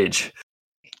my page.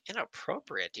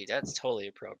 Inappropriate, dude. That's totally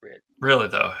appropriate. Really,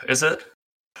 though, is it?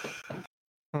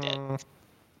 Hmm.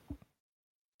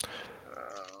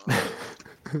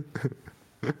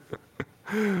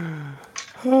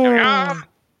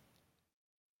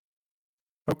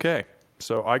 Okay,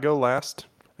 so I go last,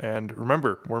 and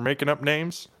remember, we're making up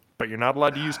names, but you're not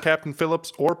allowed to use Captain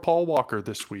Phillips or Paul Walker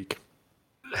this week.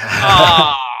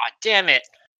 Ah, damn it.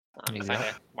 Let me find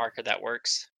a marker that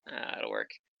works. It'll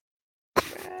work.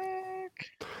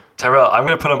 Tyrell, I'm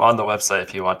going to put them on the website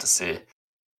if you want to see.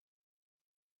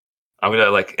 I'm going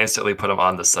to like instantly put them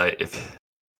on the site if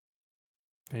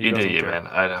He you do doesn't you, care. man.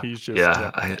 I know. He's just,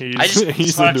 yeah. I just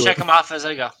he's want to into check it. them off as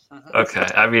I go. Mhm. Okay.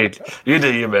 I mean, you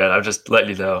do you, man. I'm just letting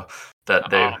you know that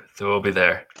they will be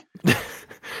there.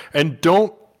 And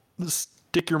don't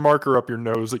stick your marker up your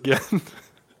nose again.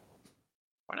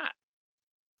 Why not?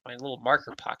 My little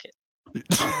marker pocket.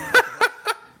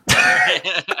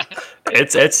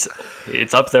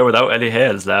 It's up there without any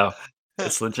hands now.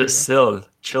 It's legit still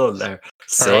chilling there.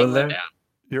 Still in there.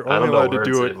 You're I only don't know allowed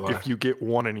to do words it anymore. if you get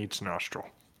one in each nostril.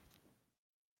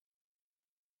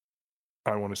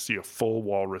 I want to see a full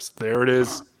walrus. There it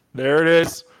is. There it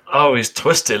is. Oh, he's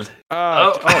twisted.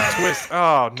 Oh, twist.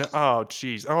 Oh, no. Oh,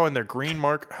 jeez. Oh, and their green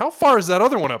mark. How far is that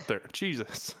other one up there?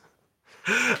 Jesus.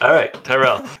 All right,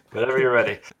 Tyrell, whenever you're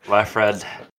ready, my friend.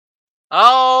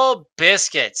 Oh,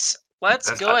 biscuits. Let's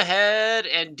That's go not- ahead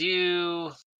and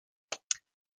do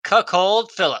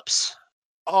Cuckold Phillips.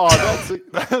 Oh,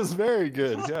 that was very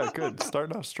good. Yeah, good.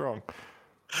 Starting off strong.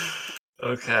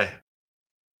 Okay.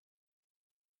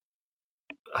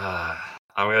 I'm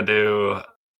gonna do.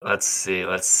 Let's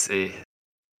see.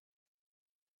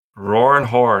 Roaring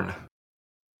Horn.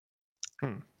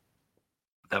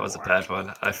 That was a bad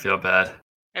one. I feel bad.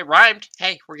 It rhymed.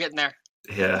 Hey, we're getting there.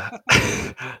 Yeah,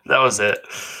 that was it.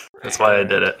 That's why I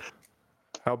did it.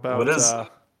 How about What is-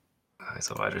 He's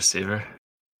a wide receiver.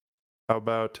 how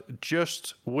about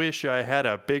just wish I had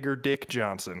a bigger Dick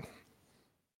Johnson?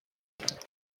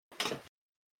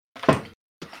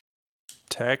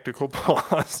 Tactical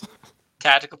pause.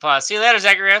 Tactical pause. See you later,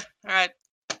 Zachary. All right.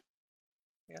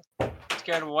 Yeah.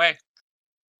 Scared him away.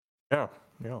 Yeah.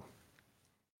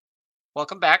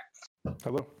 Welcome back.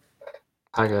 Hello.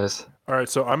 Hi guys. All right,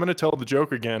 so I'm going to tell the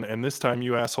joke again, and this time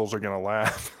you assholes are going to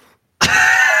laugh.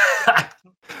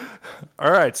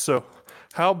 All right, so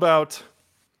how about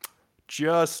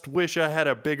just wish I had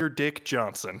a bigger Dick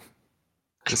Johnson?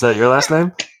 Is that your last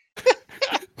name?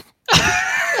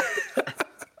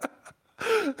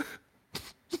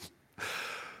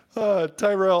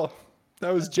 Tyrell,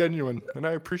 that was genuine, and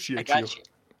I appreciate I got you.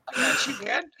 I got you,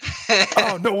 man.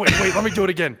 Oh, no, wait, let me do it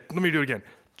again.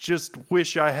 Just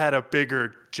wish I had a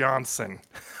bigger Johnson.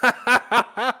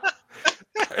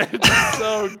 It's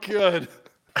so good.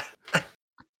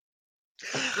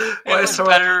 It was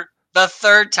better the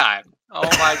third time. Oh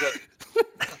my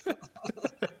goodness.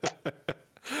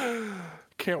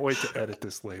 Can't wait to edit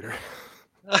this later.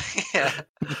 Yeah.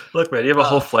 Look, man, you have a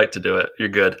whole flight to do it. You're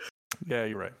good. Yeah,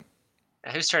 you're right.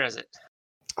 Whose turn is it?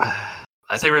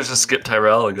 I think we're just skip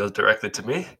Tyrell and go directly to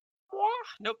me.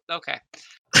 Nope. Okay.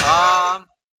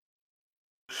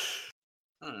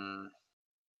 Hmm.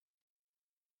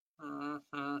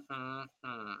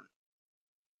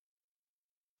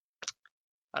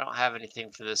 I don't have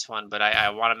anything for this one, but I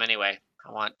want him anyway.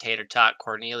 I want Tater Tot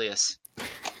Cornelius.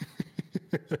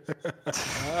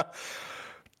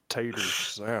 Tater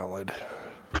salad.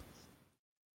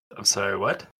 I'm sorry,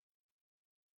 what?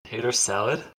 Tater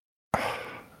salad?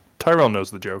 Tyrell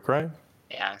knows the joke, right?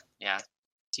 Yeah.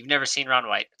 You've never seen Ron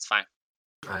White. It's fine.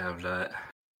 I have not.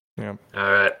 Yeah.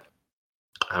 All right.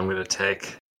 I'm going to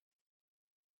take...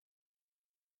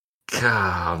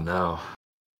 Oh, no.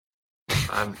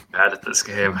 I'm bad at this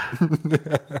game.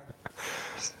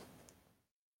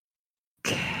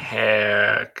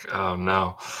 Oh,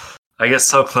 no. I get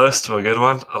so close to a good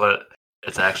one,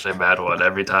 it's actually a bad one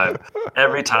every time.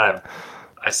 Every time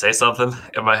I say something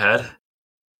in my head,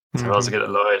 Tyrell's get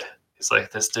annoyed. He's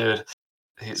like, this dude,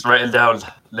 he's writing down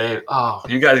name. Oh,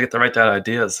 you guys get to write down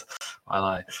ideas while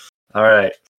I... All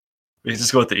right. We can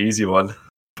just go with the easy one,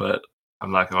 but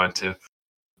I'm not going to.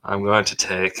 I'm going to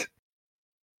take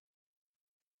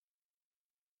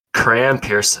Cran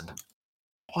Pearson.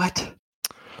 What?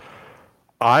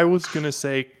 I was going to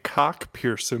say Cock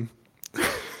Pearson.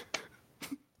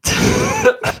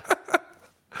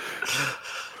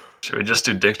 Should we just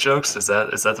do dick jokes? Is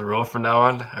that the rule from now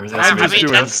on? Everything I has to be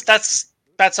mean, just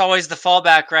that's always the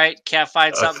fallback, right? Can't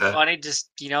find something Okay. funny,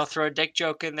 just throw a dick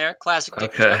joke in there. Classic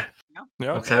dick Okay. joke.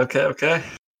 Yeah. Okay.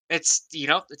 It's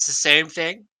it's the same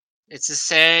thing. It's the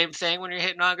same thing when you're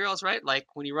hitting on girls, right? Like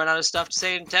when you run out of stuff to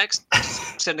say in text,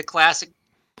 just send a classic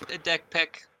dick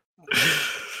pic.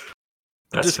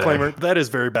 That's Disclaimer, fair. that is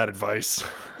very bad advice.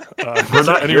 We're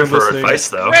not here anyone for listening- advice,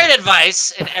 though. Great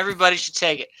advice, and everybody should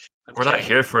take it. I'm We're not kidding.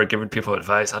 here for giving people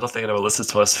advice. I don't think anyone listens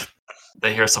to us.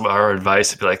 They hear some of our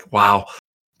advice and be like, wow,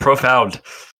 profound.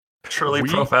 Truly We-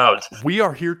 profound. We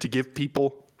are here to give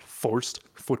people forced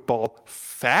football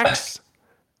facts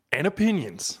and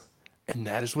opinions. And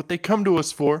that is what they come to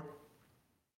us for.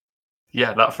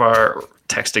 Yeah, not for our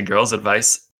texting girls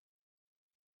advice.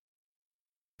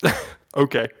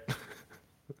 Okay.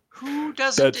 Who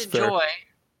doesn't That's fair. enjoy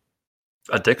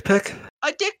A dick pic?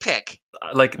 a dick pic?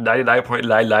 Like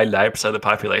 99.999% of the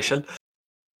population.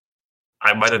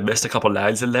 I might have missed a couple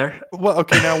lines in there. Well,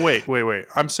 okay, now wait.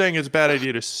 I'm saying it's a bad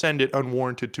idea to send it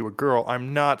unwarranted to a girl.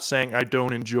 I'm not saying I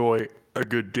don't enjoy a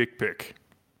good dick pic.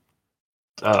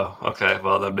 Oh, okay.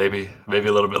 Well, then maybe a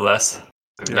little bit less.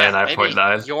 Maybe Yeah,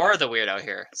 99.9. Maybe you're the weirdo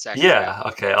here. Zach. Yeah,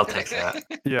 okay, I'll take that.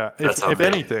 Yeah, That's if on me.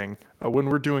 anything, when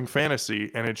we're doing fantasy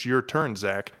and it's your turn,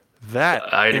 Zach,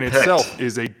 that I already in picked. itself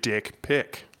is a dick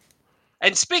pic.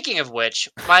 And speaking of which,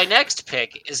 my next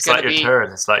pick is It's going not to your be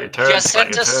turn. It's not your turn. It's not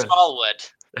Jacinta your turn. Smallwood.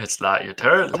 It's not your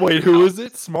turn. Wait, who is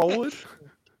it? Smallwood?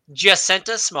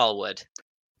 Jacinta Smallwood.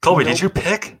 Colby, Nope. did you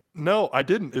pick? No, I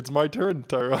didn't. It's my turn,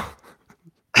 Tyrell.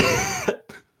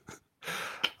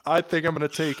 I think I'm going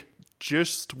to take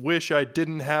Just Wish I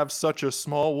Didn't Have Such a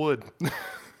Small Wood.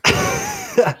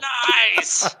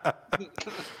 Nice.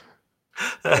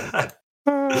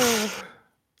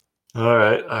 All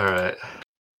right.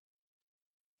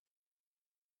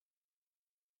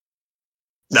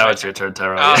 Now it's your turn,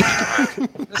 Tyrell. Oh,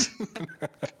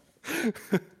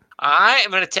 I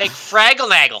am going to take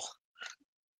Fraggle-Naggle.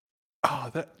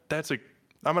 Oh, that's a...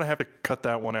 I'm going to have to cut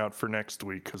that one out for next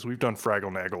week because we've done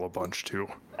Fraggle-Naggle a bunch too.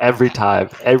 Every time.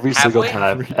 Every Have single we?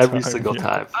 time. Every Every time, single yeah.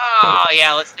 time. Oh,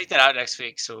 yeah, let's take that out next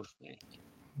week. So,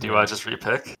 Do you want to just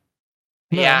repick?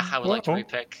 yeah, No. I would like to Oh,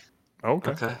 repick.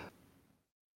 Okay. Okay.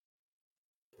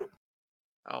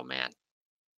 Oh, man.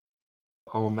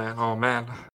 Oh man.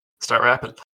 Start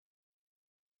rapping.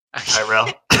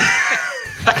 Tyrell.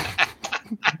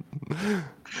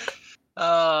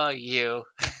 Oh, you.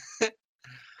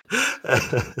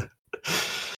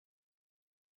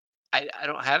 I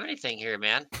don't have anything here,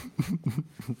 man.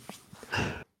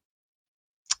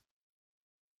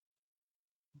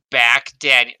 Back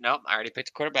Daniel. Nope, I already picked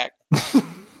a quarterback.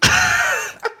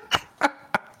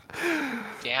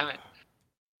 Damn it.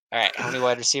 All right, how many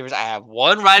wide receivers? I have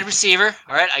one wide receiver.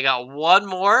 All right, I got one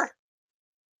more.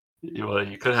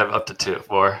 You could have up to 2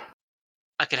 more.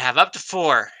 I could have up to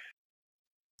 4.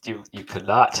 You could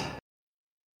not.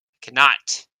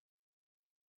 Cannot.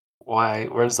 Why?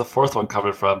 Where's the 4th one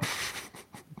coming from?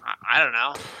 I don't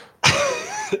know.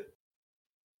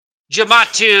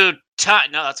 Jamatu.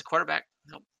 No, that's a quarterback.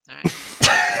 Nope. All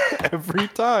right. Every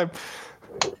time.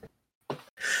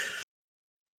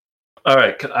 All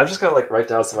right, I'm just gonna write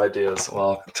down some ideas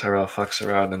while Terrell fucks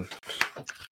around and.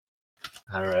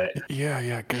 All right.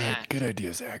 Yeah, Man. good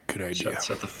idea, Zach. Good idea.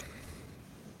 Shut the.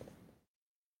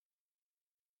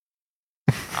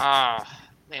 Oh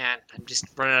man, I'm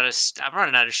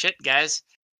running out of shit, guys.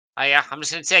 Yeah, I'm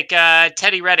just gonna take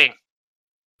Teddy Redding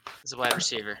as a wide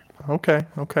receiver. Okay.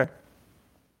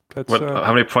 That's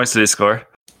How many points did he score?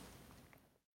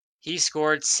 He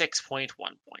scored 6.1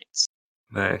 points.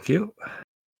 Thank you.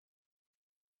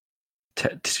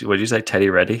 What did you say, Teddy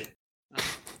Ready?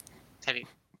 Teddy.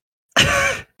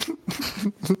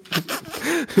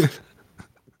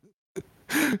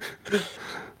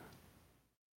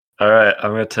 All right,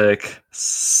 I'm gonna take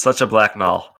such a black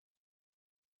null.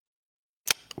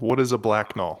 What is a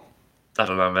black null? I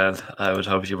don't know, man. I would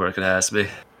hope you weren't gonna ask me.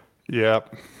 Yeah.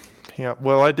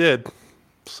 Well, I did.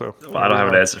 So Well, I don't have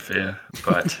an answer for you,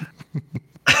 but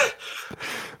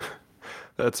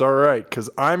that's all right, because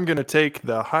I'm gonna take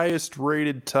the highest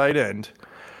rated tight end,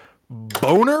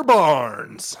 Boner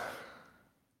Barnes.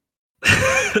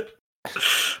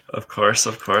 of course.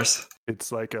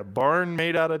 It's like a barn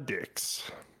made out of dicks.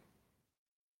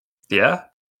 Yeah.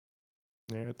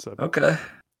 Yeah, it's a Okay.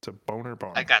 Boner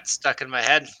Barnes. That got stuck in my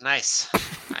head. Nice.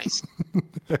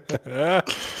 Yeah.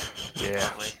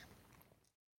 Lovely.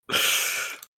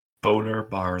 Boner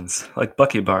Barnes, like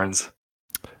Bucky Barnes.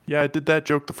 Yeah, I did that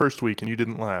joke the first week and you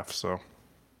didn't laugh, so.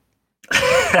 You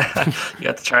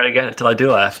have to try it again until I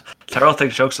do laugh. Terrell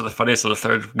thinks jokes are the funniest of the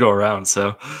third go around,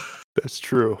 so. That's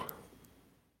true.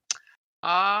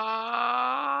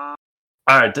 All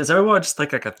right, does everyone just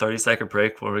take like a 30-second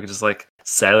break where we can just like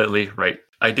silently write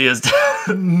ideas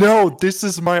down? No, this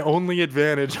is my only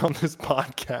advantage on this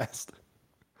podcast.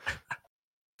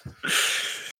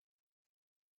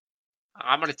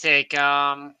 I'm gonna take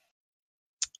yeah.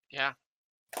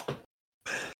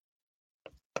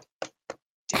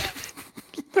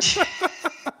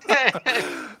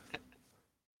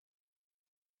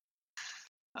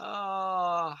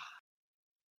 Oh,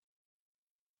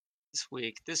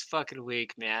 this fucking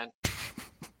week, man.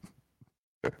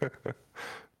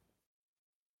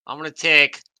 I'm gonna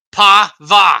take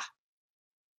Pa-Va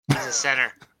as a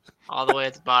center, all the way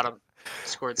at the bottom.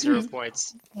 Scored 0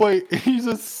 points. Wait, he's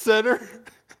a center?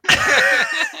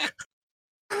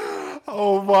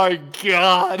 Oh my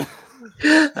god.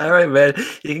 All right, man.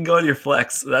 You can go on your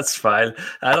flex. That's fine.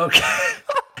 I don't care.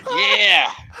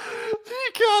 Yeah.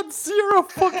 He got 0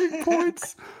 fucking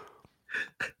points.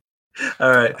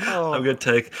 All right. Oh. I'm gonna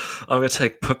take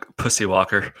Pussy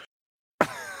Walker.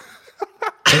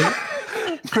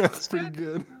 That's pretty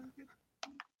good.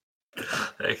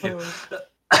 Thank you.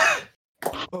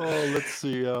 Oh, let's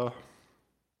see.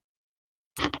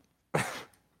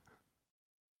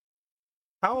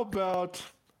 How about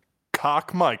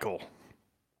Cock Michael?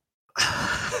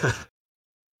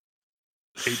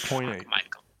 8.8.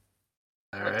 Michael.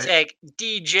 All We'll right. take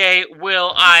DJ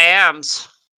Will I.Ams.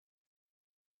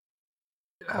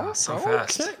 Oh, so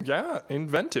fast. Okay. Yeah,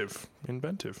 inventive.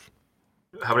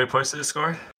 How many points did he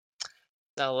score?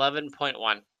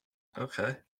 11.1.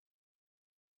 Okay.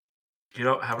 You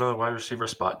don't have another wide receiver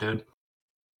spot, dude.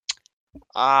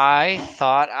 I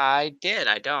thought I did.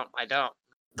 I don't.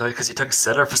 No, because you took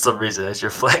center for some reason as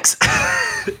your flex.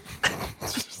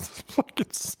 Fucking.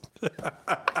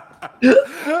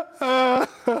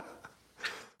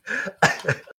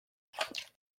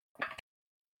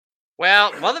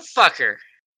 Well, motherfucker.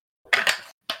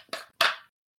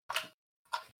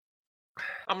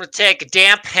 I'm gonna take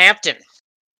Damp Hampton.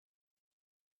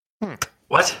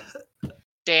 What?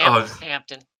 Damp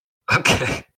Hampton.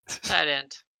 Okay. Tight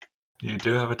end. You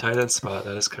do have a tight end spot.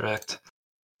 That is correct.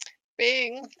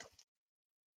 Bing.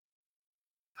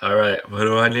 All right. What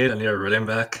do I need? I need a running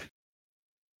back.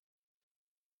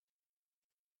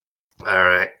 All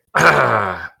right.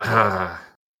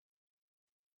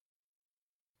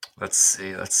 Let's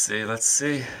see.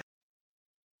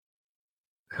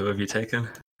 Who have you taken?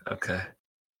 Okay.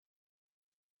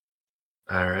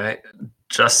 All right.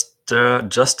 Just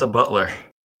a Butler.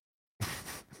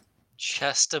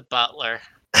 Chesta Butler.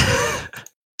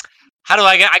 How do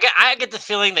I get the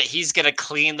feeling that he's gonna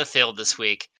clean the field this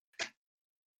week.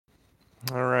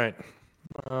 All right.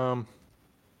 What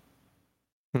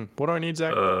do I need,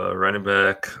 Zach? Running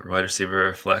back, wide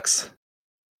receiver, flex.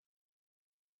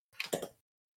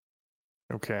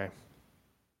 Okay.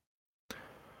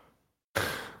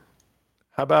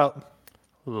 How about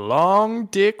Long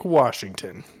Dick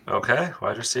Washington? Okay,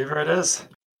 wide receiver it is.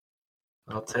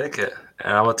 I'll take it.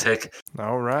 And I will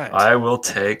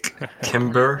take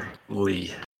Kimber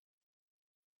Lee.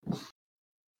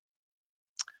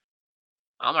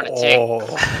 I'm gonna take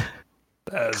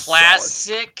that's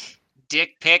classic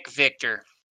Dick Pic Victor.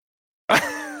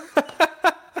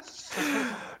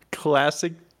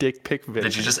 Classic dick pic Victor.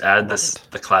 Did you just add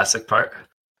the classic part?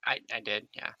 I did,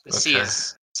 yeah. The C Okay.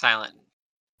 is silent.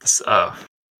 Oh,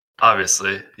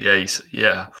 obviously.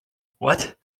 Yeah.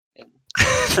 What?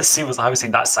 The C was obviously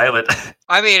not silent.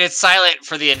 I mean, it's silent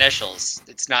for the initials.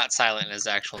 It's not silent in his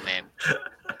actual name.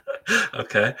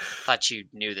 Okay. Thought you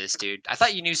knew this, dude. I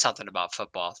thought you knew something about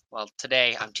football. Well,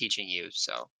 today I'm teaching you,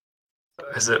 so.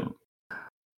 Is it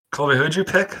Colby? Who'd you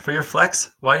pick for your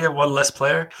flex? Why do you have one less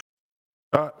player?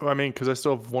 I mean, because I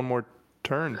still have one more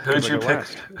turn. Who'd 'cause I you go pick?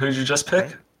 last. Who'd you just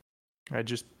pick? I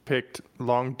just picked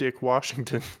Long Dick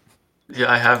Washington.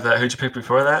 Yeah, I have that. Who'd you pick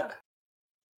before that?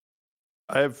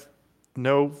 I have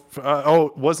no.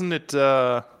 Wasn't it?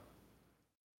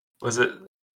 Was it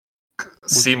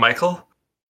C. Michael?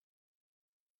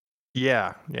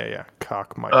 Yeah.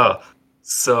 Cock Michael. Oh,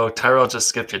 so Tyrell just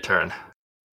skipped your turn.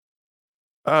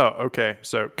 Oh, okay.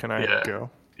 So can I Yeah. go?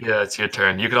 Yeah, it's your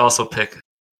turn. You could also pick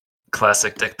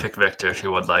classic Dick Pic Victor if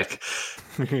you would like.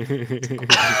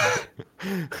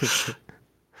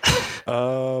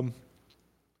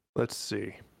 Let's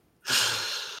see.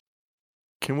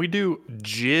 Can we do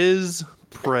Jizz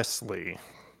Presley?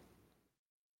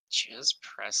 Jizz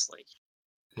Presley.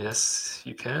 Yes,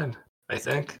 you can. I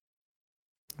think.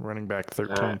 Running back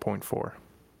 13.4.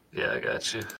 Yeah, I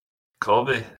got you.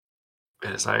 Colby, it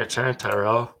is not your turn.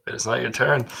 Tyrell, it is not your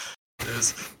turn. It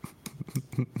is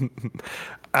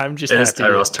I'm just It is happy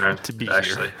Tyrell's turn, to be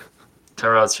actually. here.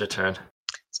 Tyrell, it's your turn.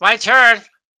 It's my turn.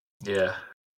 Yeah.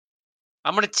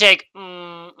 I'm gonna take.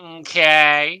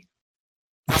 Okay.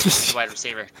 The wide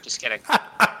receiver. Just kidding.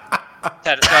 Had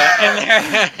to throw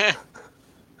that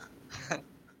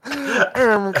in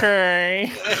there.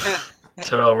 Okay.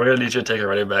 Tyrell, we're going to need you to take a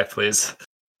running back, please.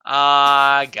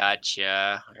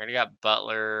 Gotcha. I already got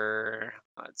Butler.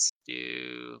 Let's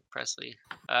do Presley.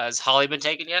 Has Holly been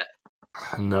taken yet?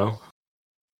 No.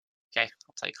 Okay,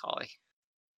 I'll take Holly.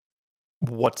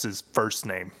 What's his first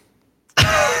name?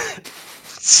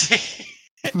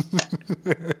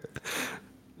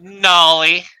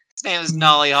 Nolly. His name is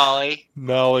Nolly Holly.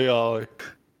 Nolly Ollie.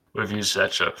 We've used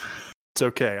that show. It's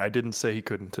okay. I didn't say he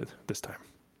couldn't this time.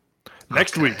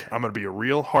 Next week, I'm going to be a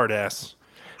real hard ass.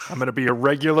 I'm going to be a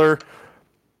regular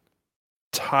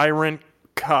tyrant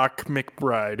cock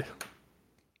McBride.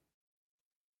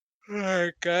 All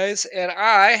right, guys, and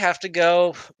I have to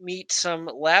go meet some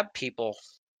lab people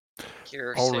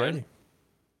here soon. Alrighty.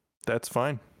 That's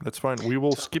fine. That's fine. We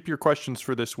will skip your questions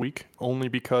for this week only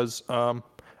because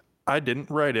I didn't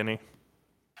write any.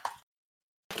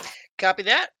 Copy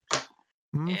that.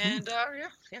 Mhm. And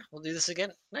yeah, we'll do this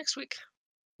again next week.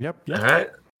 Yep. All right.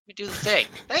 We do the thing.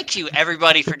 Thank you,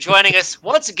 everybody, for joining us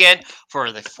once again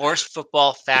for the Forced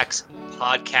Football Facts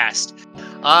podcast.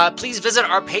 Please visit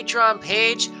our Patreon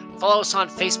page. Follow us on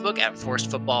Facebook at Forced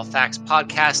Football Facts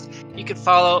Podcast. You can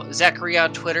follow Zachary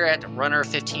on Twitter at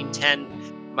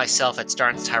Runner1510, myself at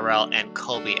Starnes Tyrell, and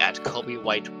Colby at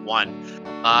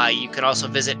ColbyWhite1. You can also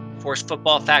visit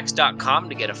ForcedFootballFacts.com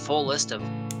to get a full list of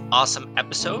awesome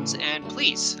episodes. And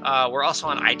please, we're also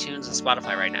on iTunes and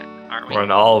Spotify right now, aren't we? We're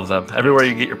on all of them. Everywhere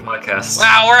you get your podcasts.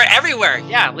 Wow, we're everywhere.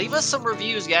 Yeah, leave us some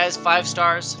reviews, guys. 5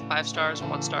 stars, 1 star, I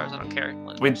don't care.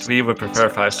 We would prefer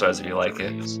 5 stars if you like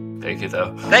it. Thank you,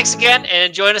 though. Thanks again,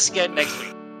 and join us again next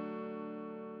week.